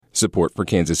Support for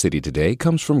Kansas City Today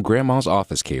comes from Grandma's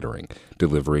Office Catering,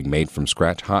 delivering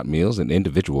made-from-scratch hot meals and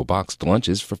individual boxed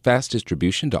lunches for fast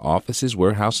distribution to offices,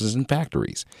 warehouses, and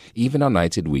factories, even on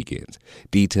nights and weekends.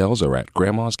 Details are at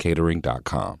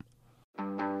grandmascatering.com.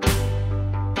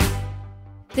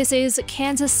 This is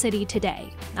Kansas City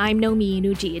Today. I'm Nomi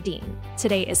Nujiadeen.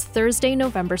 Today is Thursday,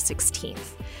 November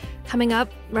 16th. Coming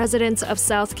up, residents of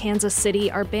South Kansas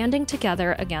City are banding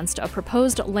together against a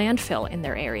proposed landfill in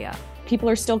their area. People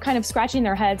are still kind of scratching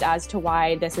their heads as to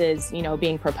why this is,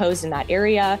 being proposed in that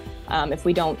area, if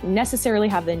we don't necessarily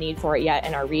have the need for it yet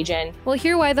in our region. We'll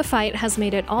hear why the fight has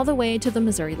made it all the way to the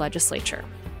Missouri legislature.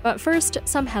 But first,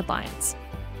 some headlines.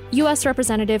 U.S.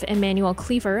 Representative Emanuel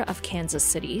Cleaver of Kansas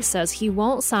City says he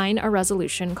won't sign a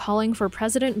resolution calling for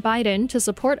President Biden to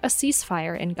support a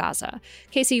ceasefire in Gaza.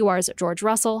 KCUR's George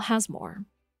Russell has more.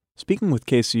 Speaking with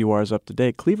KCUR's Up to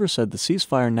Date, Cleaver said the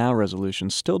Ceasefire Now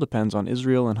resolution still depends on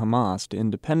Israel and Hamas to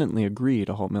independently agree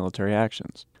to halt military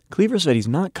actions. Cleaver said he's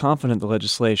not confident the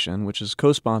legislation, which is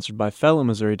co-sponsored by fellow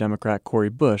Missouri Democrat Cori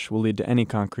Bush, will lead to any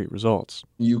concrete results.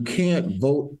 You can't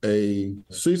vote a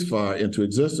ceasefire into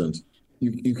existence.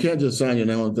 You can't just sign your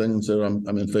name on thing and say, I'm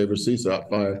in favor of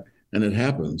ceasefire, and it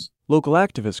happens. Local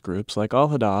activist groups like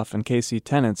Al-Hadaf and KC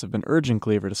Tenants have been urging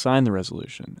Cleaver to sign the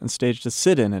resolution and staged a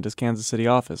sit-in at his Kansas City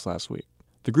office last week.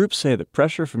 The groups say that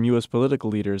pressure from U.S. political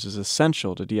leaders is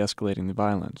essential to de-escalating the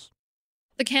violence.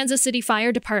 The Kansas City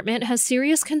Fire Department has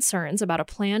serious concerns about a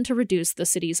plan to reduce the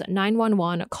city's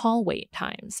 911 call wait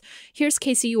times. Here's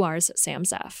KCUR's Sam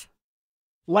Zeff.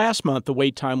 Last month, the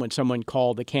wait time when someone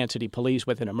called the Kansas City police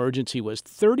with an emergency was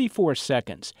 34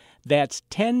 seconds. That's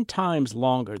 10 times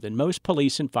longer than most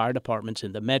police and fire departments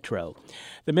in the metro.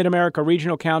 The Mid-America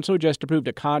Regional Council just approved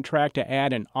a contract to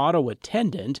add an auto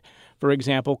attendant. For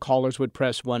example, callers would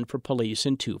press 1 for police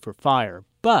and 2 for fire.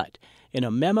 But in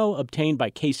a memo obtained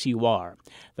by KCUR,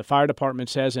 the fire department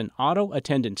says an auto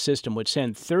attendant system would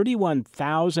send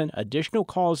 31,000 additional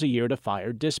calls a year to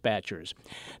fire dispatchers.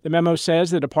 The memo says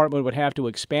the department would have to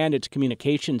expand its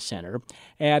communications center,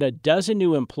 add a dozen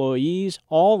new employees,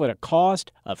 all at a cost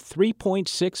of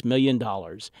 $3.6 million.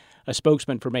 A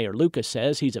spokesman for Mayor Lucas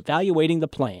says he's evaluating the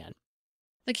plan.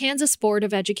 The Kansas Board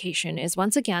of Education is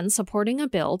once again supporting a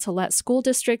bill to let school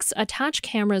districts attach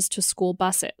cameras to school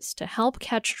buses to help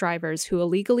catch drivers who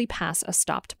illegally pass a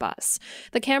stopped bus.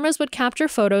 The cameras would capture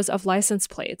photos of license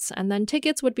plates, and then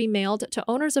tickets would be mailed to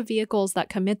owners of vehicles that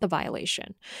commit the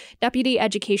violation. Deputy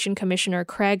Education Commissioner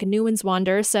Craig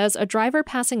Newenswander says a driver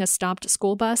passing a stopped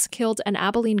school bus killed an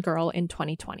Abilene girl in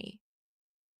 2020.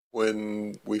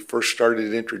 When we first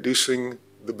started introducing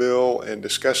the bill and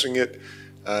discussing it,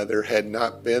 there had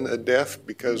not been a death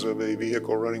because of a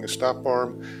vehicle running a stop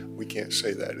arm. We can't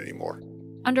say that anymore.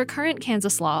 Under current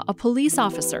Kansas law, a police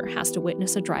officer has to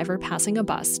witness a driver passing a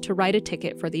bus to write a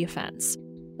ticket for the offense.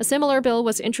 A similar bill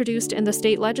was introduced in the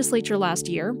state legislature last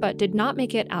year, but did not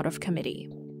make it out of committee.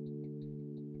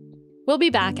 We'll be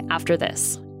back after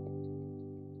this.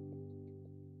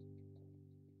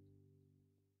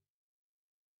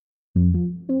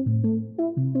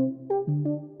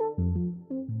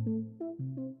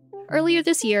 Earlier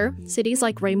this year, cities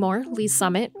like Raymore, Lee's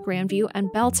Summit, Grandview, and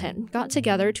Belton got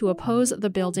together to oppose the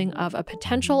building of a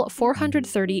potential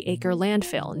 430-acre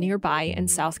landfill nearby in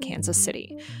South Kansas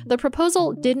City. The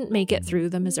proposal didn't make it through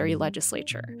the Missouri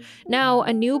legislature. Now,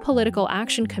 a new political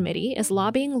action committee is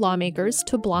lobbying lawmakers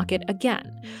to block it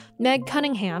again. Meg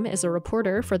Cunningham is a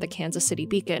reporter for the Kansas City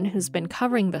Beacon who's been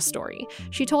covering the story.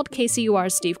 She told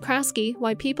KCUR's Steve Kraske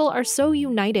why people are so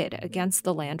united against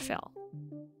the landfill.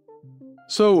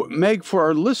 So, Meg, for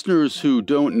our listeners who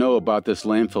don't know about this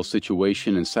landfill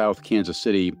situation in South Kansas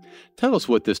City, tell us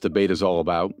what this debate is all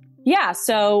about. Yeah,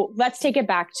 so let's take it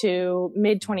back to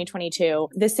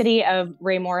mid-2022. The city of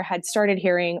Raymore had started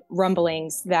hearing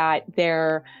rumblings that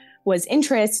there was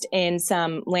interest in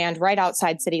some land right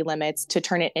outside city limits to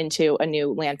turn it into a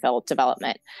new landfill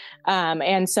development.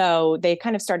 And so they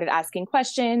kind of started asking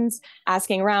questions,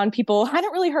 asking around. People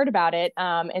hadn't really heard about it.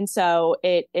 And so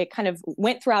it kind of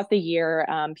went throughout the year.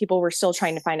 People were still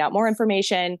trying to find out more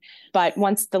information. But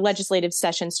once the legislative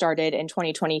session started in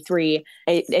 2023,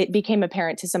 it became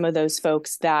apparent to some of those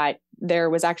folks that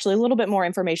there was actually a little bit more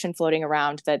information floating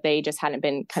around that they just hadn't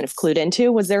been kind of clued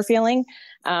into, was their feeling.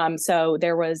 So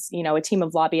there was, a team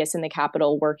of lobbyists in the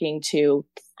Capitol working to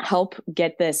help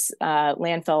get this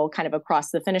landfill kind of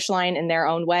across the finish line in their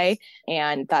own way.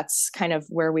 And that's kind of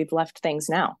where we've left things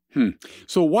now.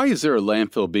 So why is there a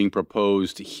landfill being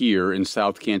proposed here in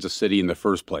South Kansas City in the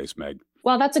first place, Meg?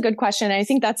 Well, that's a good question. I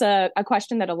think that's a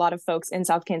question that a lot of folks in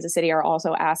South Kansas City are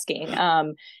also asking.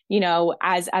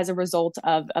 As a result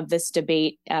of this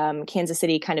debate, Kansas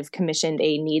City kind of commissioned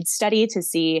a needs study to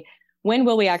see when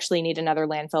will we actually need another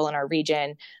landfill in our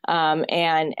region?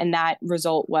 And that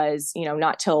result was,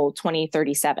 not till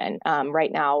 2037.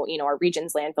 Right now, our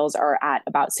region's landfills are at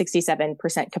about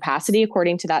 67% capacity,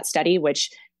 according to that study, which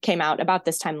came out about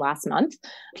this time last month.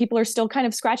 People are still kind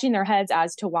of scratching their heads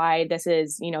as to why this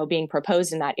is, being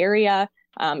proposed in that area.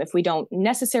 If we don't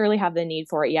necessarily have the need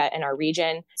for it yet in our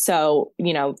region. So,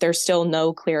 there's still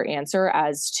no clear answer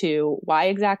as to why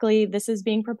exactly this is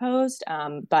being proposed.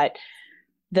 But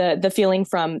the feeling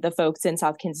from the folks in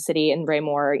South Kansas City and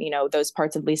Raymore, those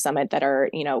parts of Lee Summit that are,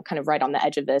 kind of right on the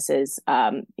edge of this is,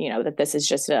 that this is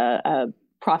just a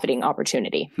profiting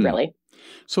opportunity, really.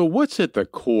 So what's at the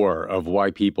core of why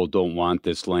people don't want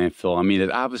this landfill? I mean,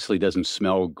 it obviously doesn't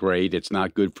smell great. It's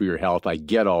not good for your health. I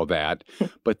get all that.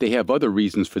 But they have other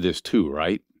reasons for this too,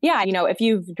 right? Yeah. If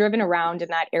you've driven around in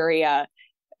that area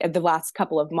the last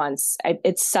couple of months,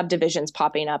 it's subdivisions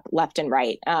popping up left and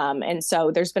right. And so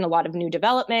there's been a lot of new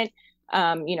development.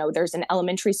 There's an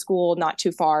elementary school not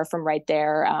too far from right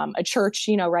there, a church,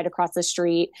 right across the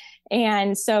street.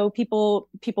 And so people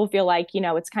feel like,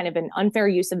 it's kind of an unfair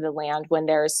use of the land when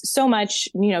there's so much,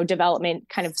 development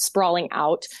kind of sprawling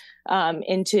out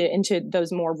into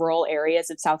those more rural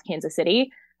areas of South Kansas City.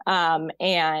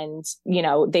 And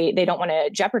they don't want to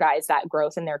jeopardize that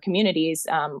growth in their communities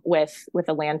with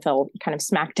a landfill kind of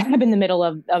smack dab in the middle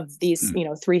of these,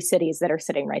 three cities that are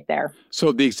sitting right there.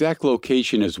 So the exact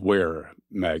location is where,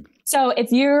 Meg? So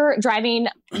if you're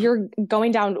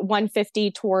going down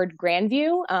 150 toward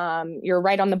Grandview, you're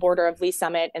right on the border of Lee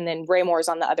Summit, and then Raymore's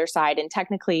on the other side. And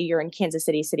technically you're in Kansas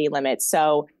City city limits.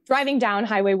 So driving down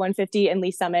Highway 150 in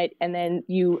Lee Summit, and then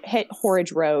you hit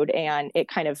Horridge Road, and it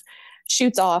kind of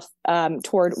shoots off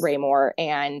toward Raymore,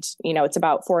 and it's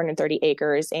about 430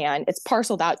 acres, and it's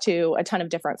parceled out to a ton of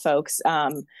different folks.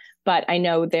 But I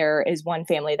know there is one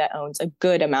family that owns a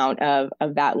good amount of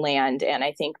that land, and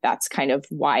I think that's kind of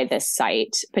why this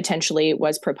site potentially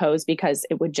was proposed, because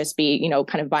it would just be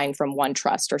kind of buying from one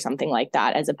trust or something like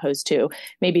that, as opposed to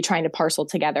maybe trying to parcel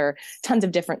together tons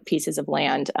of different pieces of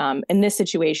land. In this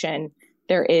situation,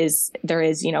 there is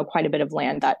quite a bit of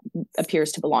land that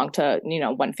appears to belong to,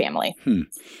 one family.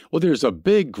 Well, there's a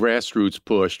big grassroots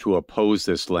push to oppose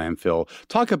this landfill.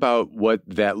 Talk about what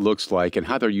that looks like and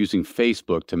how they're using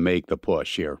Facebook to make the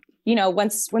push here.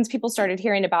 Once people started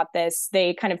hearing about this,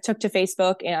 they kind of took to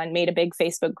Facebook and made a big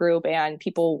Facebook group, and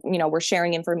people, were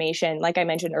sharing information. Like I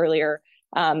mentioned earlier,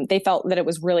 they felt that it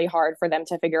was really hard for them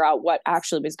to figure out what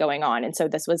actually was going on. And so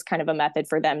this was kind of a method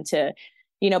for them to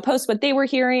post what they were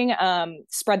hearing,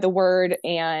 spread the word,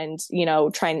 and,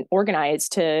 try and organize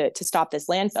to stop this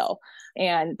landfill.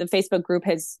 And the Facebook group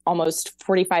has almost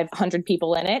 4,500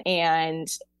 people in it. And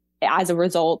as a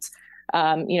result,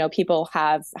 people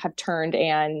have turned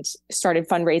and started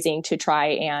fundraising to try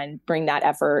and bring that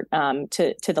effort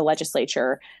to the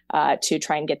legislature to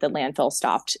try and get the landfill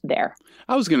stopped there.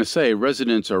 I was going to say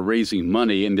residents are raising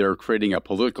money, and they're creating a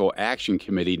political action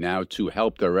committee now to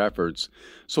help their efforts.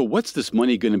 So what's this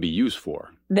money going to be used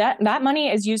for? That money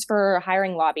is used for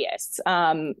hiring lobbyists.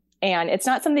 And it's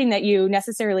not something that you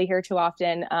necessarily hear too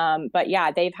often. But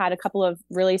yeah, they've had a couple of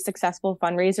really successful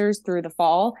fundraisers through the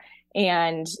fall.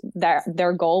 And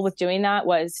their goal with doing that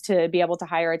was to be able to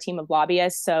hire a team of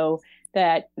lobbyists so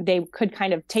that they could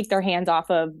kind of take their hands off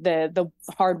of the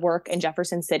hard work in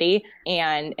Jefferson City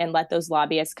and let those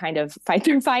lobbyists kind of fight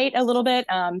their fight a little bit,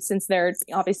 since they're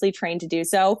obviously trained to do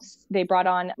so. They brought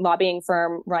on a lobbying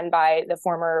firm run by the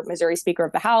former Missouri Speaker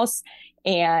of the House,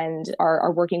 and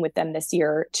are working with them this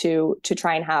year to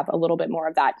try and have a little bit more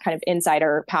of that kind of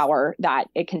insider power that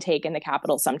it can take in the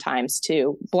Capitol sometimes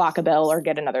to block a bill or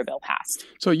get another bill passed.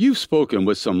 So you've spoken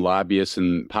with some lobbyists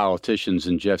and politicians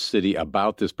in Jeff City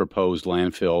about this proposed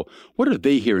landfill. What are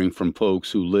they hearing from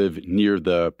folks who live near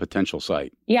the potential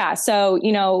site? Yeah, so,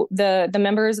 the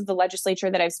members of the legislature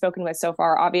that I've spoken with so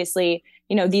far, obviously,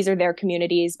 these are their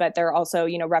communities, but they're also,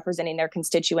 representing their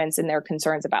constituents and their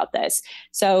concerns about this.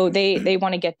 So they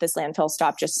want to get this landfill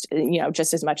stopped just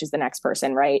as much as the next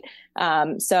person, right?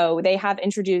 So they have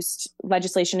introduced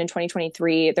legislation in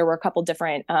 2023. There were a couple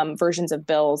different versions of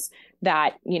bills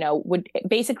that, would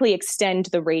basically extend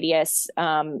the radius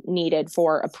needed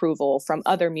for approval from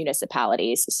other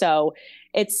municipalities. So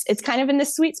it's kind of in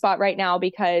this sweet spot right now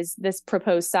because this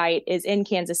proposed site is in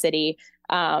Kansas City,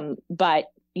 but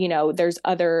there's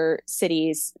other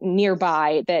cities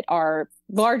nearby that are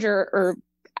larger or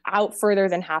out further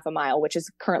than half a mile, which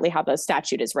is currently how the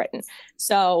statute is written.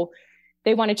 So,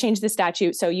 they want to change the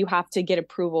statute. So you have to get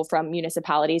approval from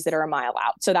municipalities that are a mile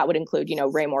out. So that would include,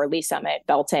 Raymore, Lee Summit,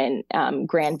 Belton,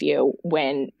 Grandview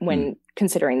when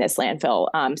considering this landfill.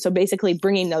 So basically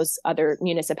bringing those other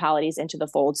municipalities into the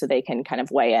fold so they can kind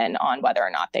of weigh in on whether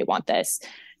or not they want this,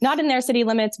 not in their city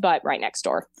limits, but right next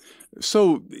door.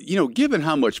 So, given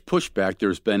how much pushback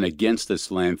there's been against this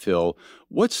landfill,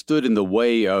 what stood in the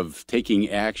way of taking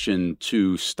action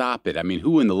to stop it? I mean,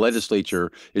 who in the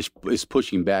legislature is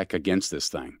pushing back against this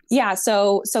thing? Yeah.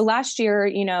 So last year,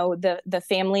 the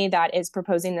family that is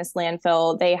proposing this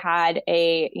landfill, they had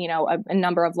a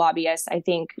number of lobbyists. I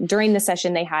think during the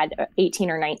session they had 18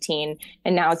 or 19,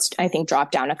 and now it's, I think,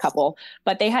 dropped down a couple.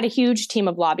 But they had a huge team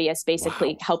of lobbyists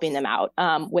basically helping them out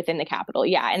within the Capitol.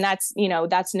 Yeah. And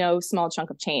that's no small chunk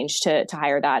of change to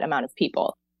hire that amount of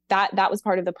people. That was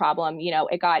part of the problem.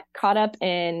 It got caught up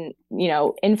in,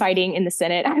 infighting in the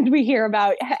Senate, as we hear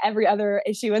about every other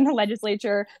issue in the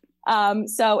legislature.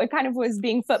 So it kind of was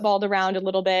being footballed around a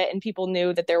little bit, and people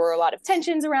knew that there were a lot of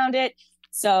tensions around it.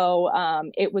 So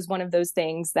it was one of those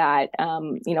things that,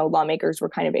 lawmakers were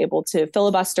kind of able to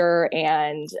filibuster,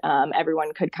 and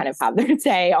everyone could kind of have their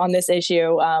say on this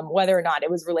issue, whether or not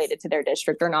it was related to their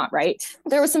district or not, right?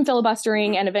 There was some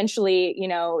filibustering, and eventually,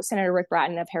 Senator Rick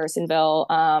Bratton of Harrisonville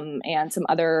and some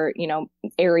other,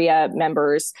 area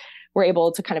members were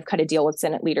able to kind of cut a deal with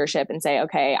Senate leadership and say,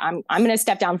 okay, I'm going to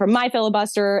step down from my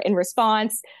filibuster in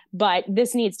response, but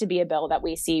this needs to be a bill that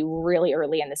we see really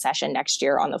early in the session next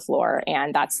year on the floor.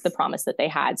 And that's the promise that they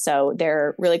had. So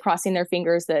they're really crossing their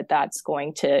fingers that that's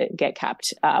going to get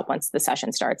kept once the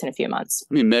session starts in a few months.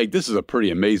 I mean, Meg, this is a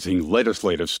pretty amazing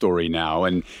legislative story now.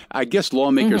 And I guess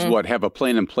lawmakers, have a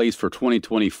plan in place for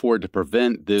 2024 to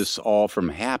prevent this all from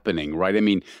happening, right? I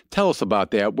mean, tell us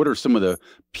about that. What are some of the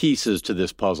pieces to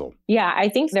this puzzle? Yeah, I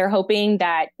think they're hoping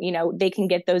that, they can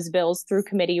get those bills through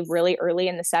committee really early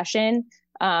in the session.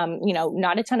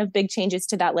 Not a ton of big changes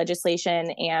to that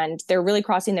legislation. And they're really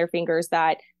crossing their fingers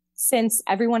that since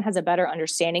everyone has a better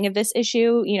understanding of this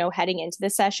issue, heading into the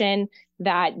session,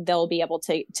 that they'll be able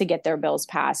to get their bills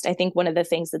passed. I think one of the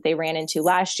things that they ran into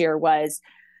last year was,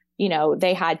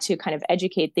 they had to kind of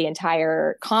educate the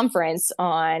entire conference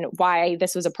on why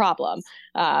this was a problem,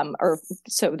 or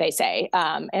so they say.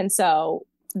 And so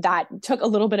that took a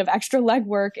little bit of extra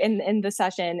legwork in the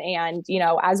session. And,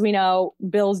 as we know,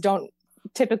 bills don't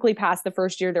typically pass the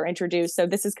first year they're introduced. So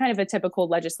this is kind of a typical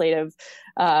legislative,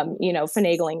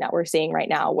 finagling that we're seeing right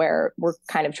now, where we're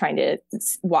kind of trying to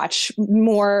watch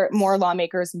more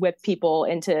lawmakers whip people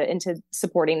into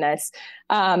supporting this.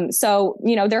 So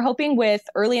they're hoping with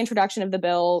early introduction of the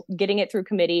bill, getting it through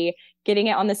committee, getting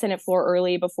it on the Senate floor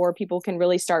early before people can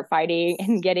really start fighting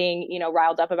and getting,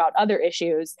 riled up about other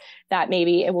issues, that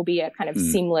maybe it will be a kind of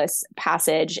seamless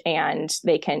passage and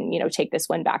they can, take this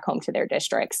one back home to their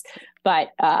districts. But,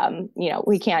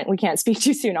 we can't speak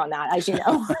too soon on that, as you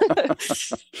know.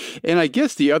 And I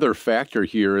guess the other factor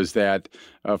here is that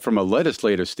from a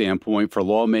legislative standpoint, for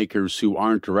lawmakers who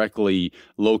aren't directly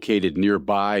located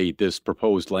nearby this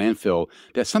proposed landfill,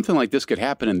 that something like this could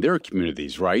happen in their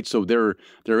communities, right? So there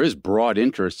is broad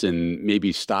interest in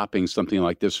maybe stopping something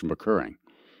like this from occurring.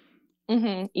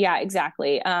 Mm-hmm. Yeah,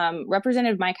 exactly.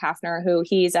 Representative Mike Hafner,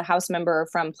 he's a House member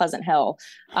from Pleasant Hill,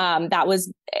 that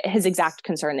was his exact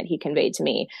concern that he conveyed to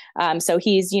me. So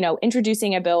he's,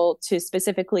 introducing a bill to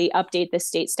specifically update the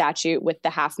state statute with the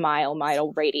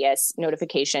half-mile radius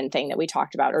notification thing that we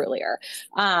talked about earlier.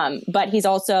 But he's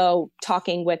also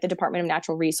talking with the Department of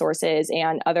Natural Resources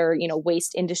and other,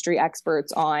 waste industry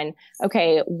experts on,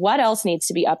 okay, what else needs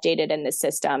to be updated in this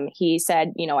system? He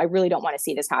said, I really don't want to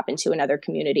see this happen to another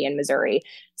community in Missouri.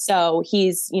 So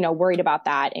he's, worried about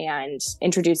that and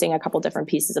introducing a couple different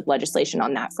pieces of legislation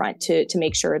on that front to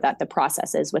make sure that the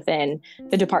processes within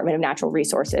the Department of Natural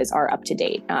Resources are up to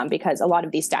date, because a lot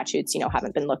of these statutes,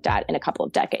 haven't been looked at in a couple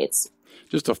of decades.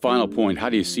 Just a final point. How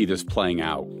do you see this playing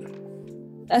out?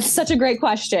 That's such a great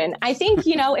question. I think,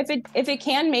 if it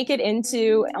can make it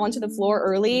onto the floor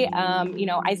early,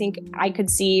 I think I could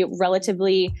see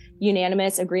relatively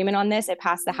unanimous agreement on this. It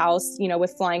passed the House,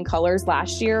 with flying colors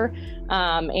last year.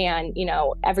 And,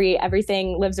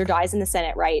 everything lives or dies in the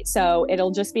Senate, right? So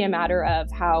it'll just be a matter of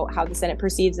how the Senate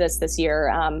perceives this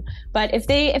year. But if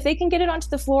they can get it onto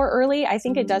the floor early, I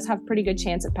think it does have a pretty good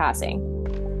chance of passing.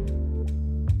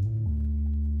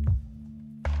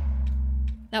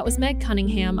 That was Meg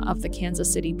Cunningham of the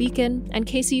Kansas City Beacon and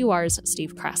KCUR's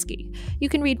Steve Kraske. You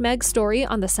can read Meg's story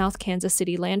on the South Kansas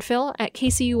City landfill at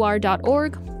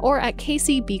kcur.org or at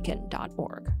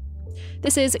kcbeacon.org.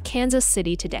 This is Kansas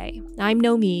City Today. I'm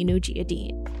Nomi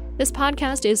Nujiadeen. This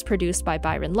podcast is produced by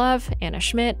Byron Love, Anna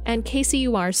Schmidt, and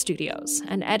KCUR Studios,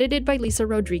 and edited by Lisa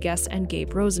Rodriguez and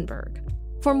Gabe Rosenberg.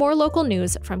 For more local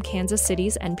news from Kansas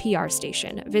City's NPR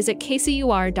station, visit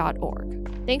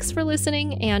kcur.org. Thanks for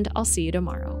listening, and I'll see you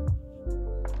tomorrow.